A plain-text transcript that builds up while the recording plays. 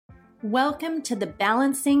Welcome to the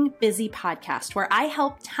Balancing Busy podcast, where I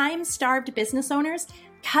help time-starved business owners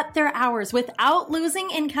cut their hours without losing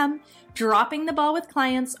income, dropping the ball with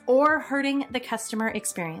clients, or hurting the customer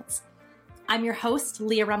experience. I'm your host,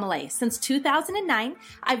 Leah Remillet. Since 2009,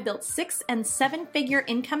 I've built 6- and 7-figure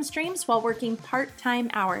income streams while working part-time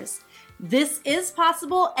hours. This is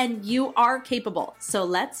possible and you are capable. So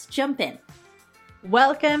let's jump in.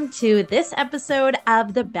 Welcome to this episode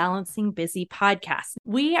of the Balancing Busy podcast.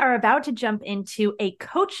 We are about to jump into a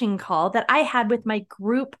coaching call that I had with my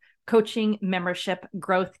group coaching membership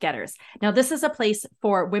Growth Getters. Now, this is a place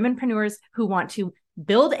for womenpreneurs who want to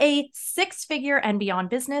build a 6-figure and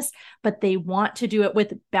beyond business, but they want to do it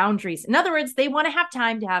with boundaries. In other words, they want to have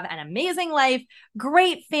time to have an amazing life,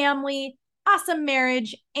 great family, awesome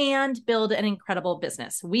marriage, and build an incredible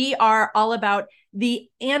business. We are all about the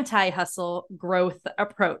anti-hustle growth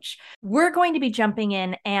approach. We're going to be jumping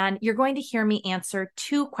in and you're going to hear me answer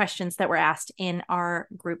 2 questions that were asked in our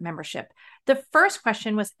group membership. The first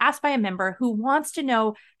question was asked by a member who wants to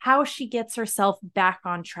know how she gets herself back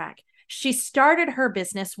on track. She started her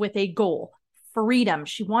business with a goal, freedom.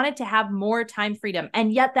 She wanted to have more time freedom,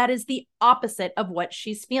 and yet that is the opposite of what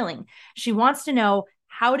she's feeling. She wants to know,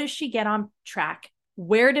 how does she get on track?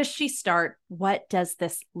 Where does she start? What does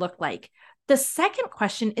this look like? The second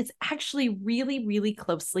question is actually really, really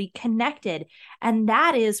closely connected. And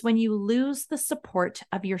that is when you lose the support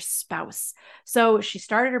of your spouse. So she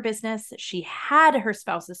started her business, she had her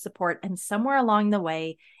spouse's support, and somewhere along the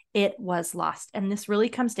way, it was lost. And this really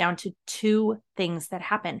comes down to 2 things that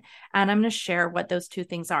happen. And I'm going to share what those 2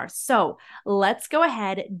 things are. So let's go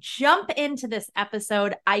ahead, jump into this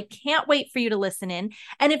episode. I can't wait for you to listen in.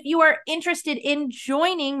 And if you are interested in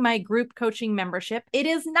joining my group coaching membership, it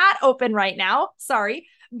is not open right now. Sorry.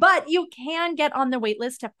 But you can get on the wait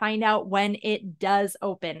list to find out when it does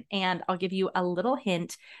open. And I'll give you a little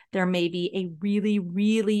hint. There may be a really,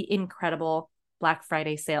 really incredible Black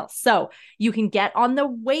Friday sale. So you can get on the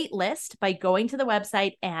wait list by going to the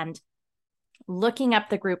website and looking up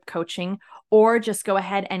the group coaching, or just go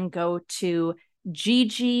ahead and go to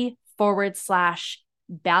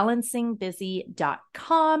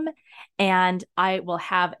gg/balancingbusy.com. And I will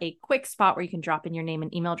have a quick spot where you can drop in your name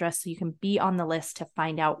and email address so you can be on the list to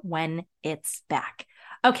find out when it's back.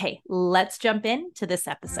 Okay, let's jump into this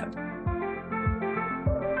episode.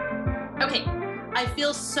 Okay. I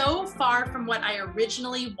feel so far from what I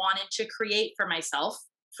originally wanted to create for myself,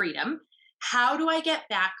 freedom. How do I get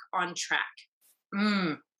back on track?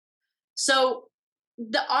 So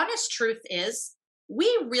the honest truth is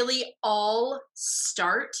we all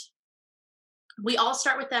start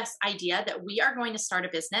with this idea that we are going to start a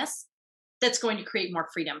business that's going to create more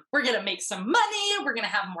freedom. We're going to make some money. We're going to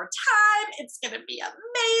have more time. It's going to be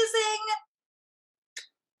amazing.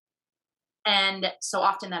 And so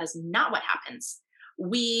often that is not what happens.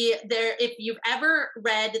 If you've ever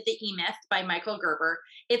read The E-Myth by Michael Gerber,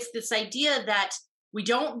 it's this idea that we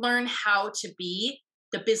don't learn how to be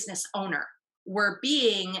the business owner. We're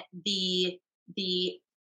being the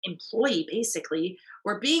employee, basically.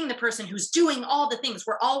 We're being the person who's doing all the things.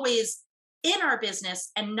 We're always in our business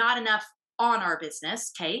and not enough on our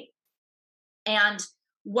business, okay? And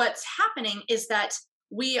what's happening is that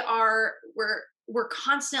we're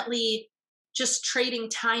constantly just trading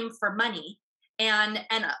time for money. And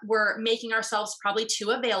we're making ourselves probably too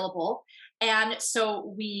available. And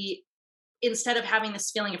so instead of having this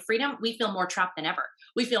feeling of freedom, we feel more trapped than ever.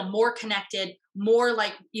 We feel more connected, more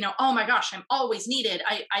like, oh my gosh, I'm always needed.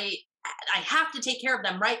 I have to take care of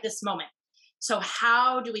them right this moment. So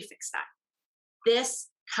how do we fix that? This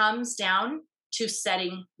comes down to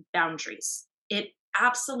setting boundaries. It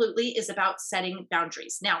absolutely is about setting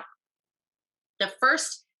boundaries. Now, the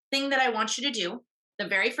first thing that I want you to do, the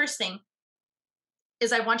very first thing,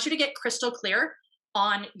 is I want you to get crystal clear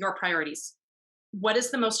on your priorities. What is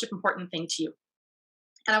the most important thing to you?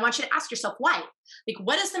 And I want you to ask yourself why. Like,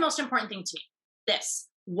 what is the most important thing to me? This.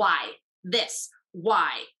 Why? This.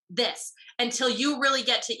 Why? This. Until you really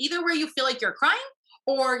get to either where you feel like you're crying,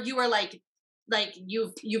 or you are like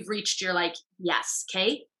you've reached your yes,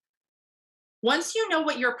 okay? Once you know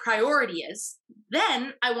what your priority is,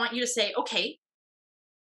 then I want you to say, okay,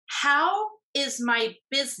 how can my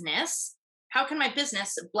business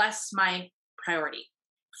bless my priority?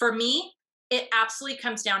 For me, it absolutely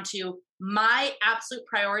comes down to my absolute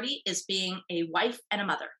priority is being a wife and a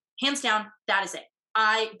mother. Hands down, that is it.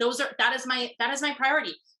 That is my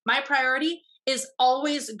priority. My priority is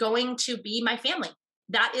always going to be my family.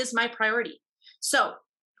 That is my priority. So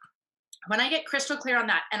when I get crystal clear on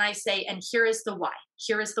that and I say, and here is the why,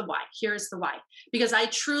 here is the why, here is the why, because I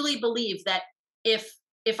truly believe that if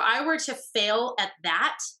I were to fail at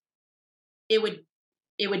that, it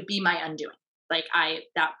would be my undoing. Like I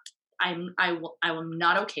will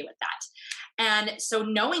not okay with that. And so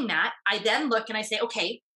knowing that, I then look and I say,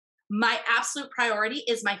 okay, my absolute priority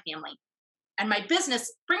is my family. And my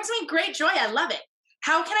business brings me great joy. I love it.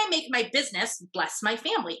 How can I make my business bless my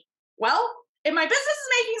family? Well, if my business is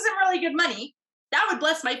making some really good money, that would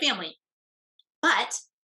bless my family. But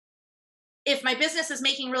if my business is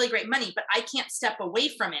making really great money, but I can't step away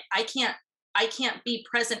from it, I can't be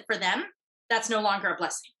present for them, that's no longer a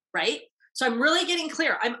blessing, right? So I'm really getting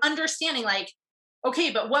clear. I'm understanding like,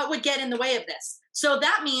 okay, but what would get in the way of this? So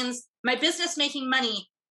that means my business making money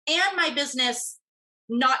and my business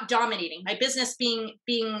not dominating, my business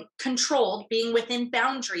being controlled, being within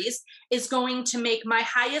boundaries is going to make my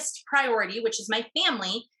highest priority, which is my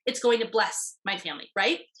family, it's going to bless my family,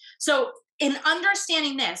 right? So in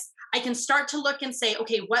understanding this, I can start to look and say,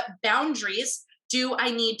 okay, what boundaries do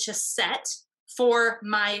I need to set for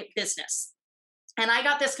my business? And I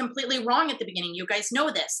got this completely wrong at the beginning. You guys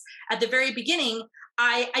know this. At the very beginning,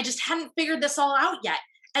 I just hadn't figured this all out yet.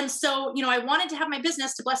 And so, I wanted to have my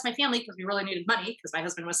business to bless my family because we really needed money because my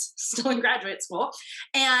husband was still in graduate school.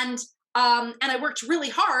 And I worked really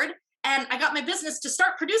hard and I got my business to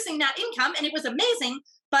start producing that income and it was amazing.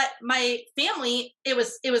 But my family, it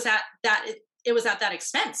was at that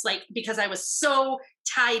expense, like because I was so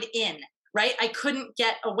tied in, right? I couldn't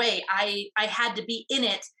get away. I had to be in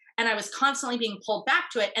it and I was constantly being pulled back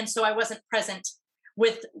to it. And so I wasn't present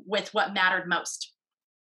with what mattered most.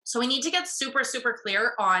 So we need to get super, super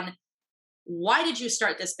clear on why did you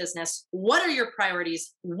start this business? What are your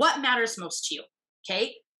priorities? What matters most to you?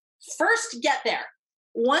 Okay. First, get there.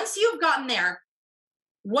 Once you've gotten there,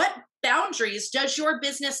 what boundaries does your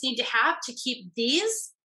business need to have to keep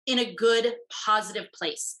these in a good, positive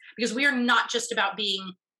place? Because we are not just about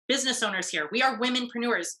being business owners here. We are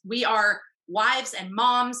womenpreneurs. We are wives and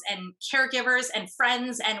moms and caregivers and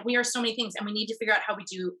friends, and we are so many things, and we need to figure out how we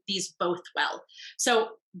do these both well. So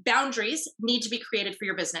boundaries need to be created for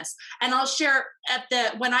your business. And I'll share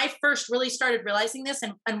when I first really started realizing this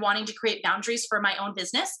and wanting to create boundaries for my own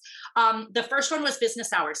business, the first one was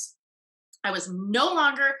business hours. I was no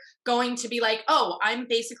longer going to be like, oh, I'm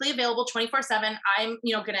basically available 24/7. I'm,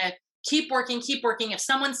 going to keep working. If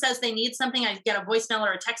someone says they need something, I get a voicemail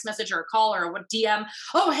or a text message or a call or a DM.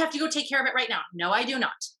 Oh, I have to go take care of it right now. No, I do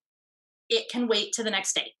not. It can wait to the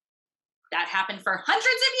next day. That happened for hundreds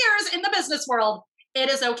of years in the business world. It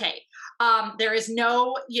is okay. There is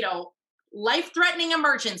no, life-threatening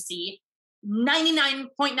emergency.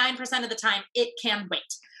 99.9% of the time, it can wait.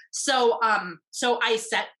 So I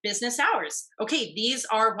set business hours. Okay, these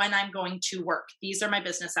are when I'm going to work. These are my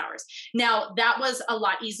business hours. Now, that was a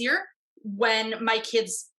lot easier when my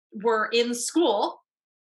kids were in school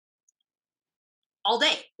all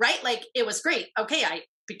day, right? Like it was great. Okay, I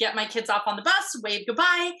could get my kids off on the bus, wave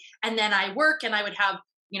goodbye, and then I work and I would have,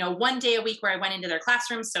 one day a week where I went into their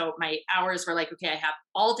classroom. So my hours were like, okay, I have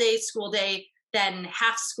all day school day, then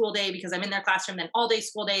half school day because I'm in their classroom, then all day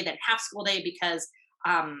school day, then half school day because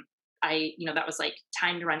that was like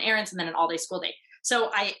time to run errands and then an all day school day. So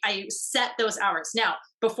I set those hours. Now,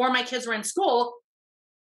 before my kids were in school,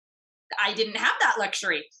 I didn't have that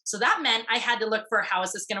luxury. So that meant I had to look for how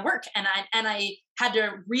is this going to work? And I had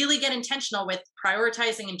to really get intentional with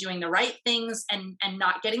prioritizing and doing the right things and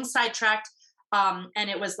not getting sidetracked. And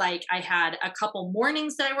it was like, I had a couple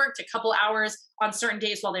mornings that I worked a couple hours on certain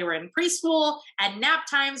days while they were in preschool and nap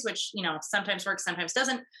times, which, sometimes works, sometimes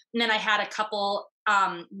doesn't. And then I had a couple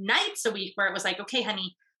nights a week where it was like, okay,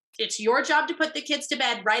 honey, it's your job to put the kids to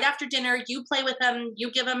bed right after dinner. You play with them,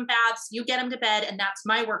 you give them baths, you get them to bed. And that's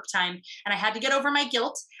my work time. And I had to get over my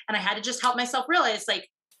guilt and I had to just help myself realize like,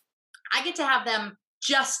 I get to have them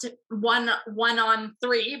just one on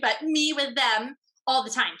three, but me with them all the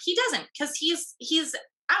time. He doesn't because he's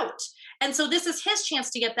out. And so this is his chance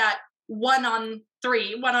to get that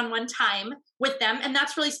one-on-one time with them. And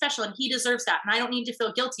that's really special. And he deserves that. And I don't need to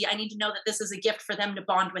feel guilty. I need to know that this is a gift for them to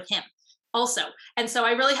bond with him also. And so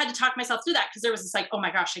I really had to talk myself through that because there was this like, oh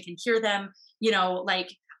my gosh, I can hear them, like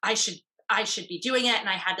I should be doing it. And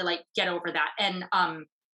I had to like get over that. And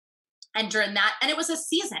during that, and it was a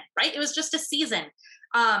season, right? It was just a season.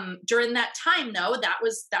 During that time though, that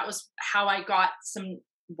was how I got some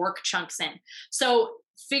work chunks in. So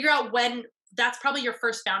figure out when. That's probably your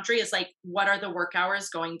first boundary is like, what are the work hours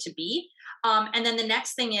going to be? And then the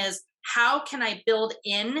next thing is, how can I build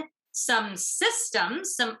in some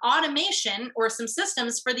systems, some automation or some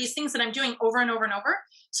systems for these things that I'm doing over and over and over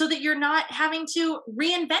so that you're not having to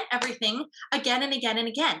reinvent everything again and again and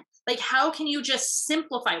again. Like, how can you just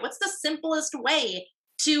simplify? What's the simplest way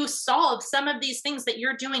to solve some of these things that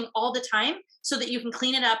you're doing all the time so that you can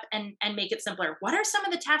clean it up and make it simpler. What are some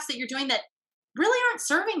of the tasks that you're doing that really aren't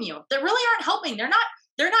serving you, that really aren't helping? They're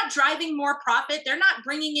not driving more profit. They're not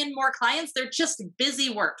bringing in more clients. They're just busy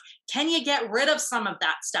work. Can you get rid of some of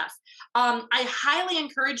that stuff? I highly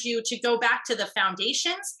encourage you to go back to the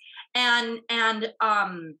foundations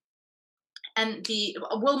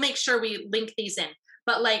we'll make sure we link these in,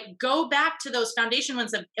 but like go back to those foundation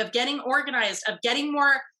ones of getting organized, of getting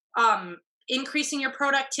more, increasing your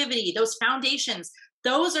productivity. Those foundations,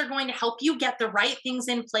 those are going to help you get the right things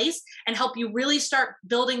in place and help you really start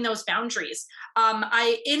building those boundaries.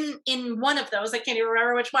 In one of those, I can't even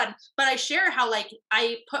remember which one, but I share how like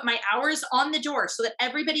I put my hours on the door so that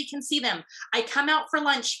everybody can see them. I come out for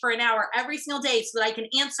lunch for an hour every single day so that I can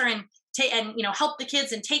answer and help the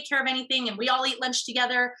kids and take care of anything. And we all eat lunch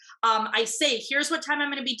together. I say, here's what time I'm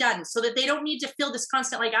going to be done so that they don't need to feel this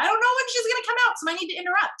constant, like, I don't know when she's going to come out, so I need to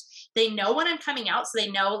interrupt. They know when I'm coming out. So they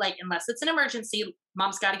know, like, unless it's an emergency,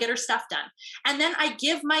 mom's got to get her stuff done. And then I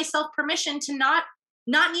give myself permission to not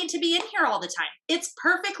need to be in here all the time. It's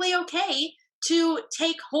perfectly okay to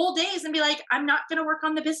take whole days and be like, I'm not going to work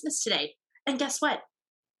on the business today. And guess what?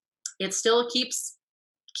 It still keeps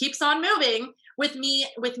on moving with me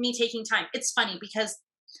taking time. It's funny because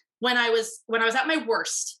when I was at my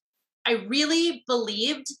worst, I really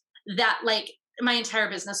believed that like my entire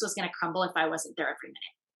business was going to crumble if I wasn't there every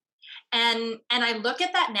minute. And I look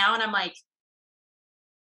at that now and I'm like,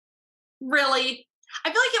 really?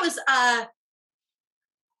 I feel like it was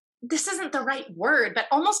this isn't the right word, but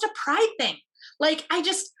almost a pride thing. Like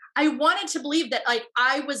I wanted to believe that like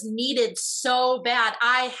I was needed so bad.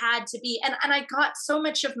 I had to be, and I got so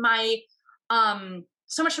much of my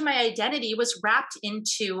identity was wrapped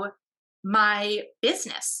into my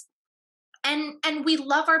business. And we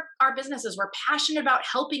love our businesses. We're passionate about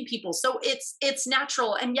helping people. So it's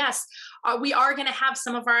natural. And yes, we are going to have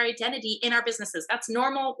some of our identity in our businesses. That's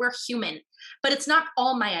normal. We're human, but it's not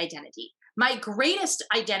all my identity. My greatest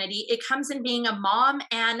identity, it comes in being a mom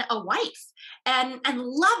and a wife and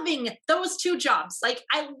loving those two jobs. Like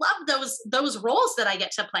I love those roles that I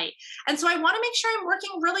get to play. And so I want to make sure I'm working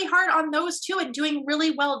really hard on those two and doing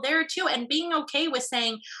really well there too. And being okay with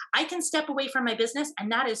saying I can step away from my business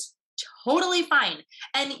and that is totally fine.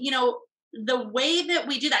 And the way that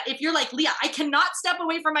we do that, if you're like, Leah, I cannot step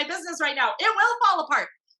away from my business right now, it will fall apart.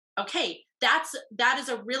 Okay. That is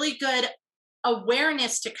a really good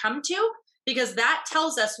awareness to come to, because that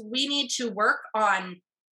tells us we need to work on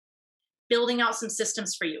building out some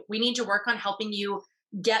systems for you. We need to work on helping you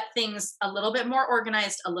get things a little bit more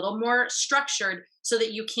organized, a little more structured so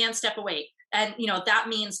that you can step away. And, that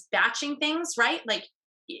means batching things, right? Like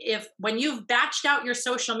when you've batched out your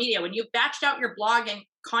social media, when you've batched out your blog and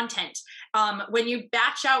content, when you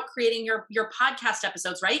batch out creating your podcast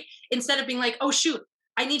episodes, right? Instead of being like, oh shoot,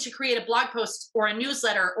 I need to create a blog post or a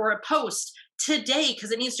newsletter or a post today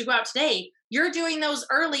because it needs to go out today. You're doing those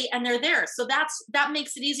early and they're there. So that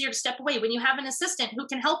makes it easier to step away. When you have an assistant who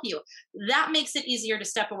can help you, that makes it easier to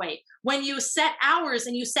step away. When you set hours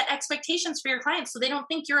and you set expectations for your clients so they don't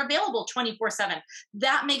think you're available 24/7,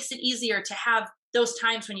 that makes it easier to have those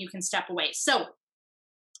times when you can step away. So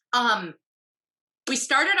we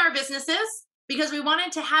started our businesses because we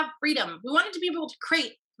wanted to have freedom. We wanted to be able to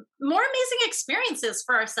create more amazing experiences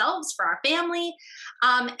for ourselves, for our family.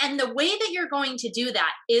 And the way that you're going to do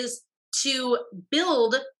that is to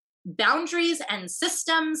build boundaries and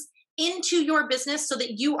systems into your business so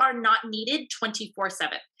that you are not needed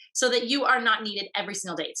 24/7, so that you are not needed every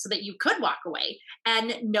single day, so that you could walk away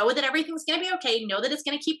and know that everything's going to be okay, know that it's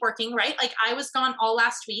going to keep working, right? Like I was gone all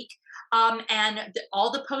last week. And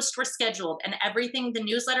all the posts were scheduled and everything, the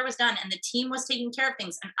newsletter was done and the team was taking care of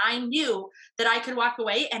things. And I knew that I could walk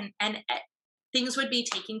away and things would be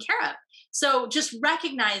taken care of. So just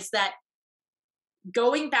recognize that,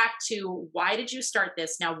 going back to why did you start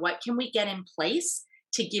this? Now, what can we get in place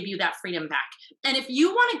to give you that freedom back? And if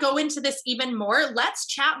you want to go into this even more, let's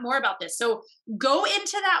chat more about this. So go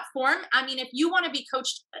into that form. I mean, if you want to be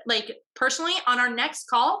coached like personally on our next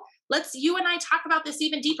call, you and I talk about this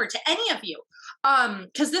even deeper to any of you.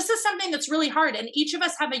 Because this is something that's really hard and each of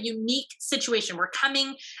us have a unique situation. We're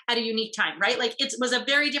coming at a unique time, right? Like it was a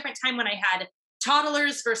very different time when I had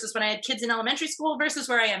toddlers versus when I had kids in elementary school versus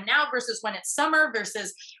where I am now versus when it's summer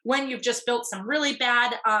versus when you've just built some really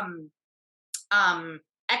bad,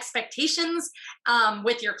 expectations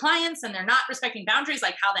with your clients and they're not respecting boundaries.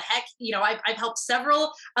 Like how the heck, I've helped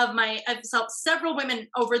several women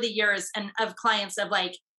over the years and of clients of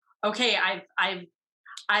like, okay,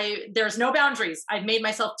 There's no boundaries. I've made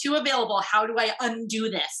myself too available. How do I undo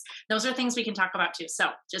this? Those are things we can talk about too. So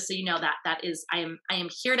just so you know that is, I am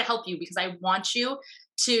here to help you because I want you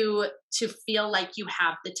to feel like you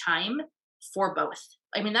have the time for both.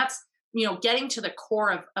 I mean, that's, getting to the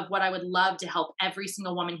core of what I would love to help every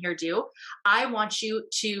single woman here do. I want you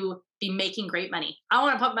to be making great money. I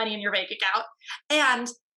want to put money in your bank account, and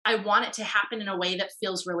I want it to happen in a way that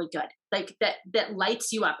feels really good. Like that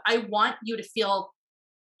lights you up. I want you to feel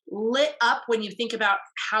lit up when you think about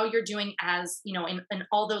how you're doing as, in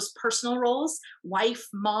all those personal roles, wife,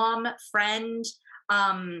 mom, friend,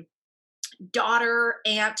 daughter,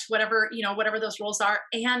 aunt, whatever those roles are,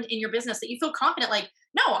 and in your business, that you feel confident, like,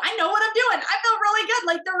 no, I know what I'm doing. I feel really good.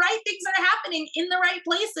 Like the right things are happening in the right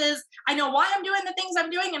places. I know why I'm doing the things I'm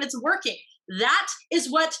doing and it's working. That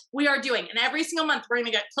is what we are doing. And every single month, we're going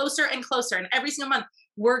to get closer and closer. And every single month,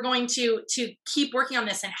 we're going to keep working on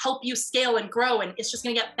this and help you scale and grow. And it's just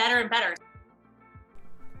going to get better and better.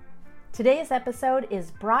 Today's episode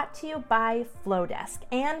is brought to you by Flowdesk.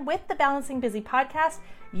 And with the Balancing Busy podcast,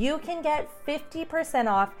 you can get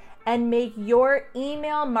 50% off and make your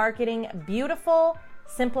email marketing beautiful,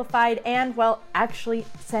 simplified, and actually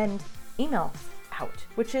send emails out,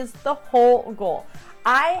 which is the whole goal.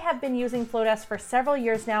 I have been using Flowdesk for several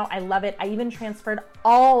years now. I love it. I even transferred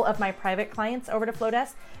all of my private clients over to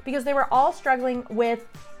Flowdesk because they were all struggling with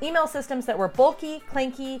email systems that were bulky,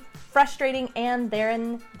 clanky, frustrating, and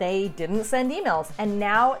then they didn't send emails. And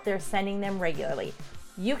now they're sending them regularly.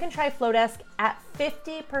 You can try Flowdesk at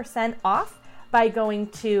 50% off by going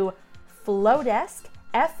to Flowdesk,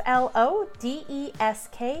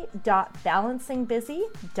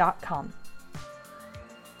 FLODESK.balancingbusy.com.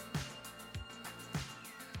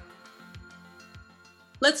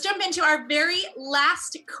 Let's jump into our very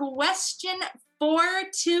last question for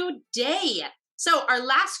today. So our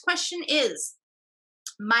last question is,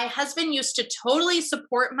 my husband used to totally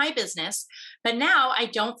support my business, but now I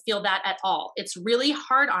don't feel that at all. It's really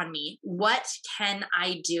hard on me. What can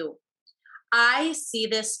I do? I see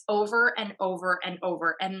this over and over and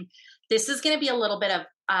over, and this is going to be a little bit of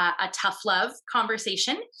a tough love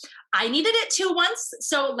conversation. I needed it too once.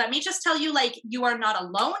 So let me just tell you, you are not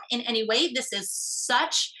alone in any way. This is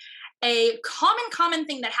such a common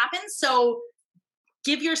thing that happens. So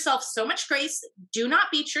give yourself so much grace. Do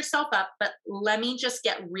not beat yourself up, but let me just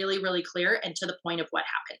get really, really clear and to the point of what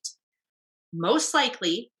happened. Most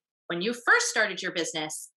likely, when you first started your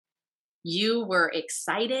business, you were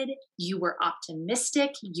excited, you were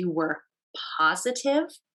optimistic, you were positive,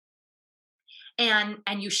 and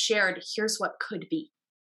you shared, here's what could be,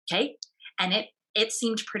 okay? And it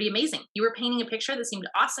seemed pretty amazing. You were painting a picture that seemed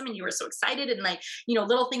awesome, and you were so excited, and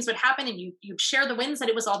little things would happen, and you'd share the wins, that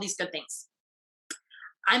it was all these good things.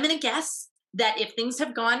 I'm going to guess that if things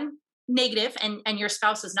have gone negative and your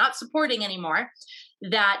spouse is not supporting anymore,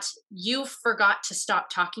 that you forgot to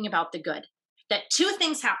stop talking about the good. That two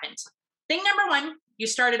things happened. Thing number one, you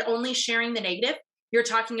started only sharing the negative. You're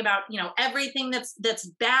talking about, everything that's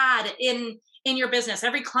bad in your business,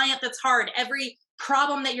 every client that's hard, every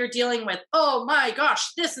problem that you're dealing with. Oh my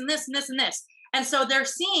gosh, this and this and this and this. And so they're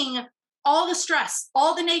seeing all the stress,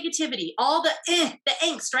 all the negativity, all the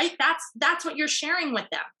angst, right? That's what you're sharing with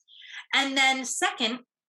them. And then second,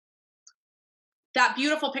 that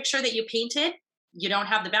beautiful picture that you painted, you don't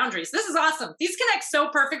have the boundaries. This is awesome. These connect so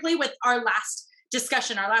perfectly with our last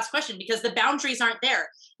discussion, our last question, because the boundaries aren't there.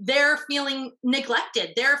 They're feeling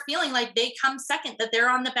neglected. They're feeling like they come second, that they're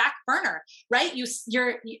on the back burner, right?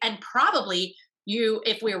 And probably you,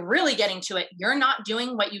 if we're really getting to it, you're not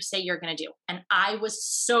doing what you say you're going to do. And I was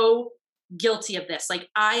so guilty of this.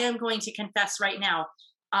 I am going to confess right now.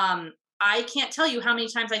 I can't tell you how many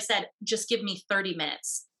times I said, just give me 30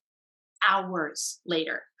 minutes. Hours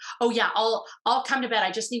later. Oh yeah, I'll come to bed.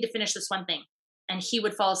 I just need to finish this one thing. And he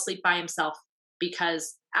would fall asleep by himself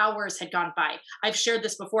because hours had gone by. I've shared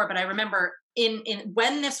this before, but I remember in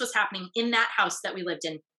when this was happening in that house that we lived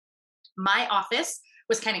in, my office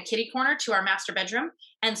was kind of kitty corner to our master bedroom.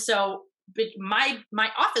 And so my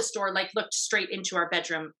office door looked straight into our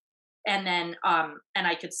bedroom, and then and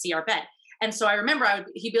I could see our bed. And so I remember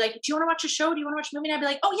he'd be like, do you want to watch a show? Do you want to watch a movie? And I'd be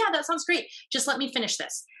like, oh yeah, that sounds great. Just let me finish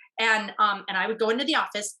this. And I would go into the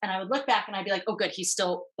office and I would look back and I'd be like, oh good, he's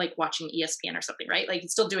still watching ESPN or something, right?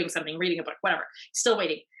 He's still doing something, reading a book, whatever, still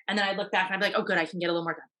waiting. And then I'd look back and I'd be like, oh good, I can get a little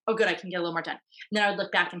more done. Oh good, I can get a little more done. And then I would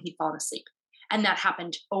look back and he'd fallen asleep. And that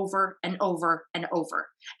happened over and over and over.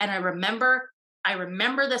 And I remember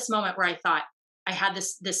this moment where I had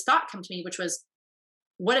this thought come to me, which was,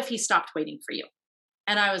 what if he stopped waiting for you?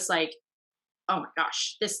 And I was like, oh my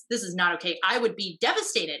gosh, this is not okay. I would be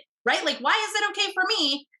devastated right? Like, why is it okay for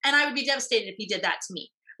me? And I would be devastated if he did that to me,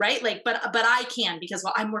 right? Like, but I can, because,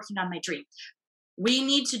 well, I'm working on my dream. We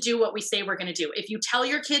need to do what we say we're going to do. If you tell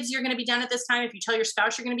your kids you're going to be done at this time, if you tell your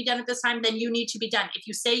spouse you're going to be done at this time, then you need to be done. If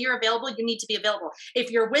you say you're available, you need to be available.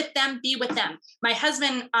 If you're with them, be with them. My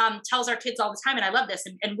husband tells our kids all the time, and I love this,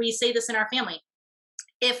 and we say this in our family.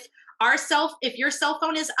 If your cell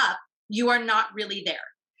phone is up, you are not really there.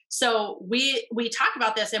 So we talk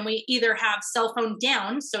about this, and we either have cell phone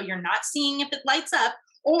down, so you're not seeing if it lights up,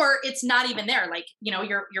 or it's not even there. Like,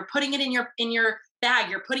 you're putting it in your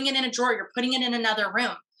bag, you're putting it in a drawer, you're putting it in another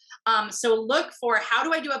room. So look for, how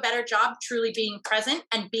do I do a better job truly being present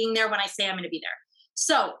and being there when I say I'm going to be there?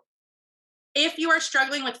 So if you are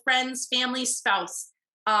struggling with friends, family, spouse,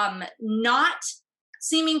 not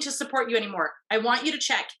seeming to support you anymore, I want you to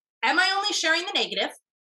check, am I only sharing the negative?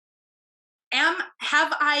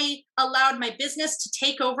 Have I allowed my business to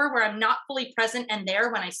take over where I'm not fully present and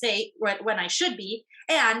there when I should be?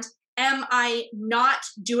 And am I not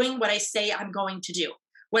doing what I say I'm going to do?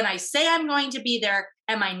 When I say I'm going to be there,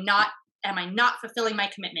 am I not fulfilling my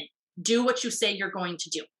commitment? Do what you say you're going to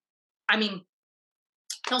do. I mean,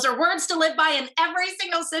 those are words to live by in every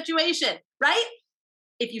single situation, right?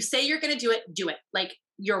 If you say you're going to do it, do it. Like,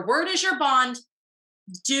 your word is your bond.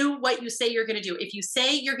 Do what you say you're going to do. If you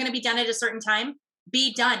say you're going to be done at a certain time,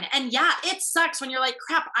 be done. And yeah, it sucks when you're like,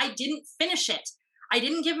 crap, I didn't finish it. I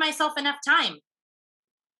didn't give myself enough time.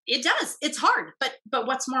 It does. It's hard. But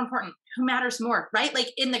what's more important? Who matters more, right?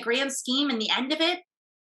 Like, in the grand scheme, in the end of it,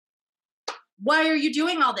 why are you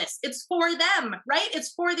doing all this? It's for them, right?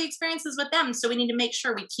 It's for the experiences with them. So we need to make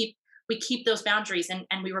sure we keep those boundaries,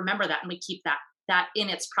 and we remember that, and we keep that in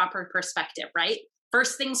its proper perspective, right?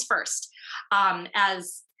 First things first,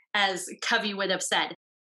 as Covey would have said.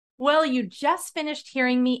 Well, you just finished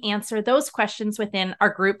hearing me answer those questions within our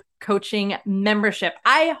group coaching membership.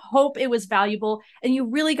 I hope it was valuable and you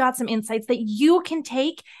really got some insights that you can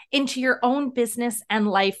take into your own business and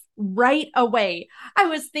life right away. I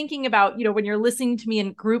was thinking about, when you're listening to me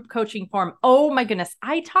in group coaching form, oh my goodness,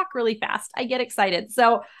 I talk really fast. I get excited.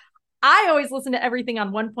 So I always listen to everything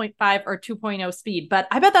on 1.5 or 2.0 speed, but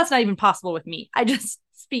I bet that's not even possible with me. I just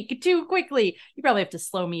speak too quickly. You probably have to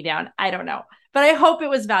slow me down. I don't know, but I hope it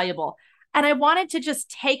was valuable. And I wanted to just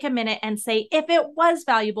take a minute and say, if it was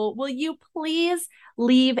valuable, will you please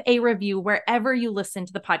leave a review wherever you listen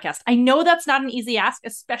to the podcast? I know that's not an easy ask,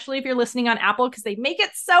 especially if you're listening on Apple, because they make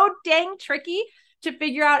it so dang tricky to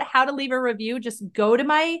figure out how to leave a review. Just go to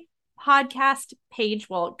my podcast page.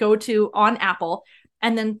 Well, go to on Apple,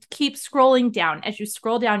 and then keep scrolling down. As you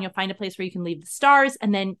scroll down, you'll find a place where you can leave the stars,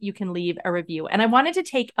 and then you can leave a review. And I wanted to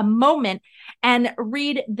take a moment and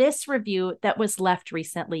read this review that was left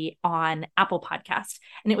recently on Apple Podcast.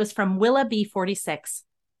 And it was from Willa B46.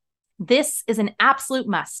 This is an absolute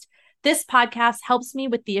must. This podcast helps me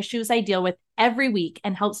with the issues I deal with every week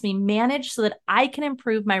and helps me manage so that I can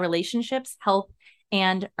improve my relationships, health,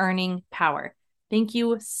 and earning power. Thank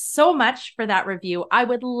you so much for that review. I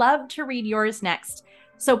would love to read yours next.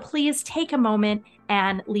 So please take a moment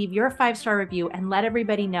and leave your 5-star review and let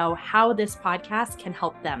everybody know how this podcast can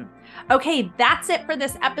help them. Okay, that's it for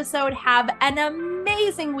this episode. Have an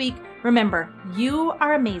amazing week. Remember, you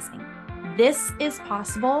are amazing. This is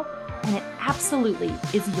possible, and it absolutely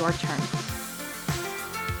is your turn.